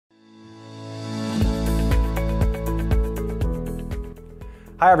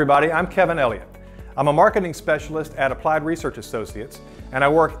Hi everybody, I'm Kevin Elliott. I'm a marketing specialist at Applied Research Associates, and I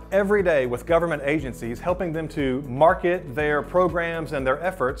work every day with government agencies helping them to market their programs and their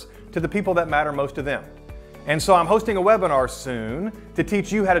efforts to the people that matter most to them. And so I'm hosting a webinar soon to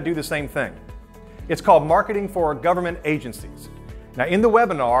teach you how to do the same thing. It's called Marketing for Government Agencies. Now in the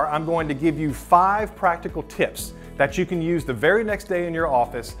webinar, I'm going to give you 5 practical tips that you can use the very next day in your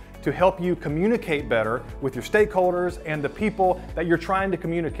office to help you communicate better with your stakeholders and the people that you're trying to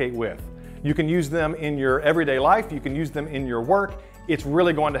communicate with. You can use them in your everyday life, you can use them in your work. It's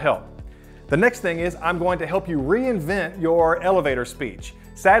really going to help. The next thing is I'm going to help you reinvent your elevator speech.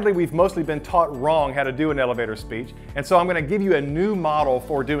 Sadly, we've mostly been taught wrong how to do an elevator speech, and so I'm going to give you a new model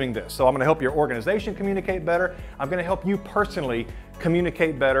for doing this. So I'm going to help your organization communicate better. I'm going to help you personally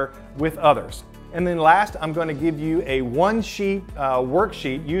communicate better with others. And then last, I'm going to give you a one-sheet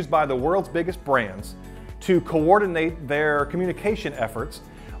worksheet used by the world's biggest brands to coordinate their communication efforts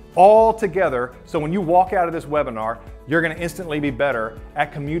all together, so when you walk out of this webinar, you're going to instantly be better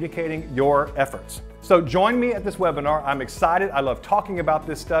at communicating your efforts. So join me at this webinar. I'm excited. I love talking about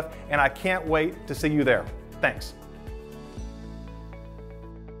this stuff, and I can't wait to see you there. Thanks.